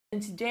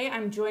And today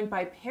I'm joined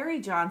by Perry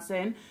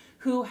Johnson,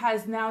 who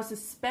has now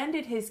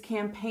suspended his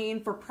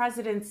campaign for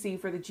presidency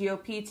for the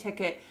GOP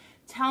ticket.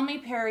 Tell me,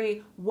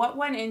 Perry, what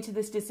went into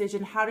this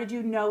decision? How did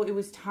you know it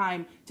was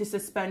time to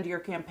suspend your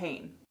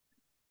campaign?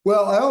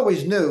 Well, I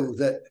always knew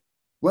that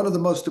one of the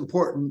most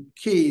important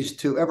keys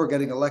to ever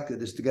getting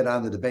elected is to get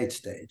on the debate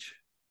stage,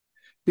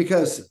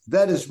 because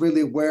that is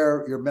really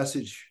where your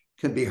message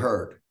can be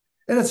heard.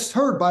 And it's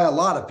heard by a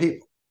lot of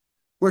people.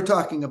 We're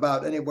talking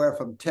about anywhere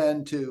from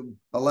 10 to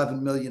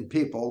 11 million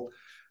people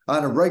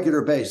on a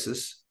regular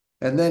basis.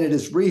 And then it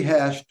is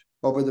rehashed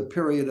over the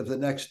period of the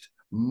next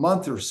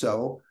month or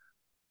so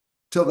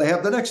till they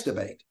have the next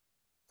debate.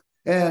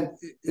 And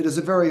it is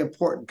a very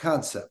important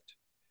concept.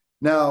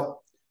 Now,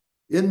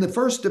 in the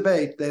first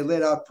debate, they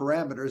laid out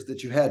parameters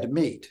that you had to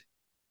meet.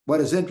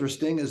 What is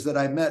interesting is that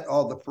I met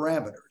all the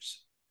parameters,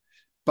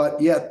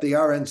 but yet the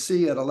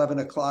RNC at 11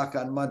 o'clock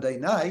on Monday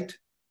night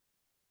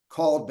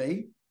called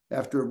me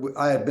after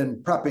I had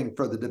been prepping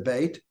for the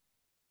debate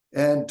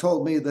and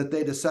told me that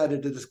they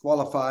decided to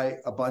disqualify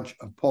a bunch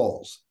of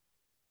polls.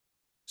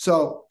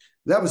 So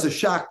that was a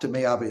shock to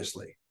me,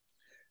 obviously.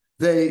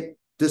 They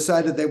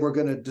decided they were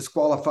going to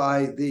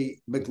disqualify the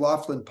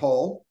McLaughlin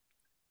poll.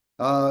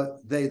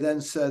 They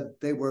then said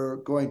they were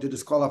going to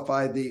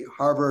disqualify the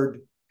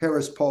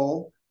Harvard-Harris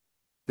poll.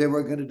 They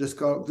were going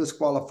to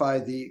disqualify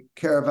the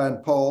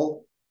Caravan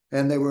poll.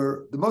 And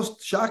the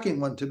most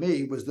shocking one to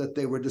me was that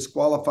they were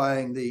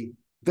disqualifying the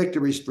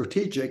Victory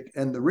Strategic.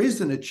 And the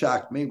reason it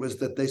shocked me was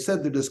that they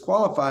said they're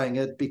disqualifying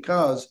it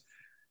because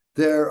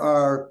there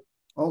are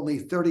only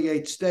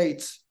 38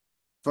 states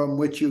from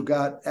which you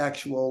got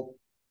actual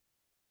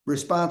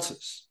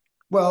responses.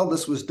 Well,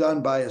 this was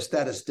done by a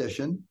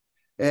statistician.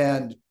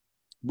 And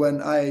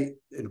when I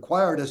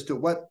inquired as to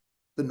what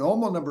the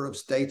normal number of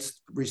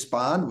states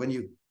respond when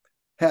you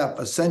have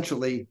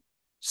essentially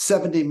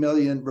 70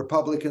 million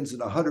Republicans and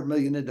 100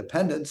 million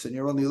independents, and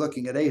you're only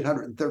looking at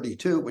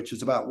 832, which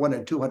is about 1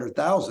 in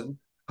 200,000,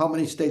 how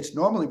many states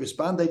normally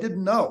respond? They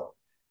didn't know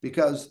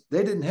because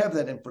they didn't have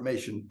that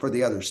information for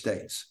the other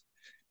states.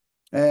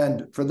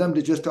 And for them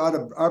to just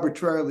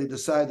arbitrarily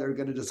decide they're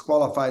going to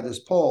disqualify this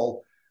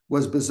poll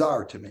was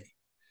bizarre to me.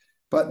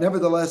 But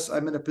nevertheless,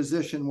 I'm in a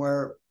position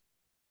where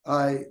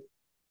I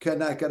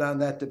cannot get on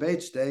that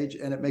debate stage,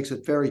 and it makes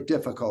it very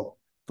difficult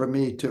for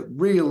me to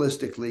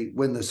realistically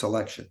win this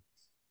election.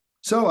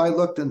 So I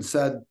looked and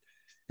said,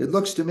 it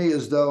looks to me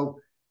as though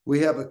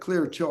we have a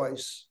clear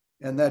choice,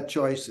 and that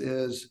choice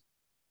is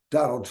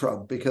Donald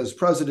Trump, because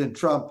President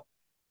Trump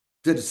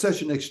did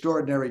such an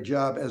extraordinary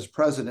job as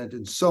president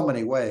in so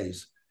many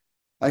ways.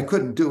 I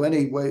couldn't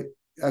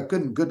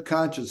good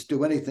conscience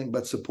do anything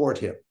but support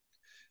him.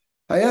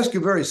 I ask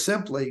you very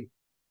simply,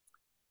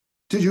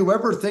 did you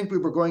ever think we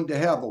were going to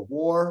have a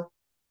war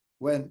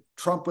when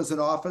Trump was in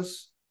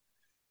office?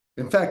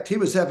 In fact, he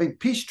was having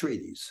peace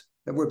treaties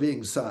that were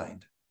being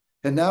signed.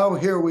 And now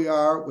here we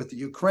are with the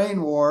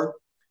Ukraine war.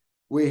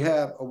 We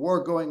have a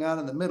war going on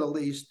in the Middle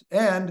East.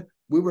 And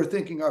we were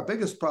thinking our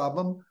biggest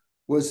problem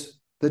was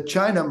that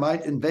China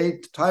might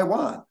invade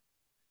Taiwan.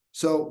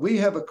 So we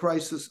have a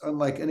crisis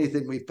unlike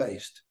anything we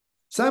faced.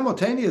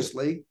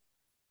 Simultaneously,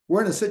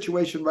 we're in a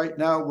situation right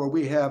now where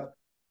we have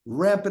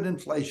rampant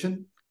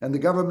inflation and the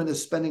government is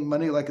spending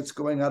money like it's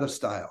going out of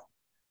style.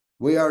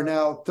 We are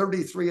now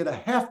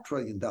 $33.5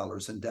 trillion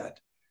in debt.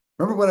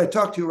 Remember when I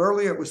talked to you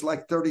earlier, it was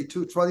like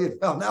 32 trillion.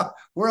 Well, now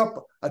we're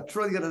up $1.5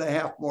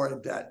 trillion more in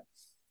debt.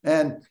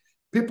 And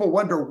people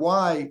wonder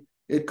why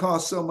it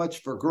costs so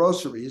much for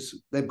groceries.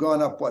 They've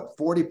gone up,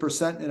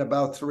 40% in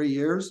about 3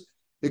 years?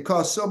 It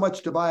costs so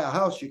much to buy a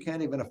house, you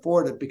can't even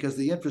afford it because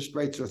the interest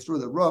rates are through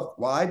the roof.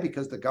 Why?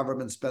 Because the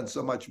government spends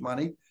so much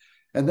money.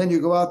 And then you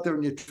go out there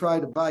and you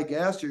try to buy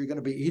gas, or you're going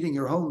to be heating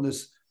your home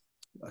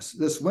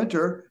this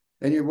winter,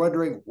 and you're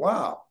wondering,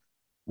 wow,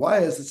 why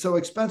is it so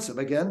expensive?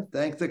 Again,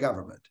 thank the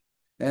government.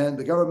 And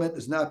the government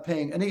is not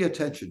paying any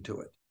attention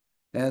to it.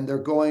 And they're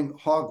going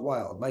hog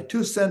wild. My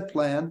 2-cent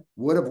plan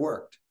would have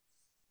worked.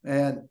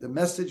 And the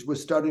message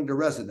was starting to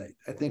resonate.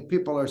 I think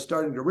people are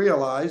starting to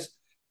realize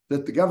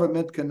that the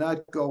government cannot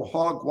go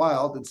hog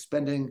wild in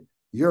spending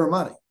your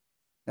money.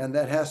 And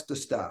that has to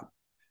stop.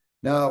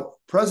 Now,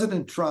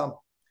 President Trump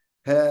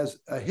has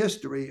a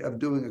history of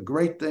doing a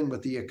great thing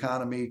with the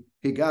economy.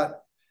 He got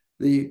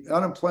the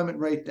unemployment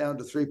rate down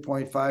to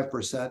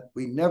 3.5%.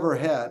 We never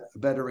had a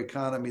better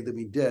economy than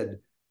we did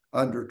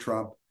under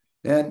Trump.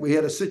 And we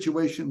had a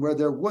situation where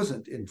there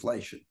wasn't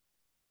inflation.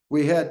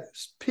 We had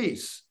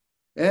peace.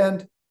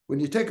 And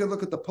when you take a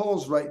look at the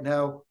polls right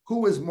now,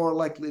 who is more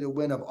likely to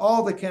win of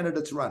all the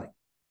candidates running?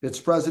 It's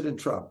President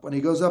Trump. When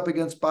he goes up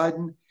against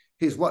Biden,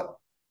 he's what?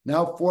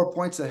 Now 4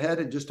 points ahead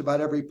in just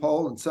about every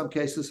poll, in some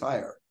cases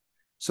higher.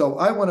 So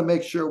I want to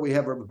make sure we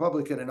have a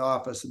Republican in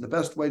office. And the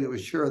best way to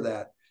assure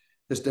that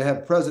is to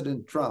have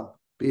President Trump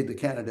be the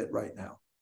candidate right now.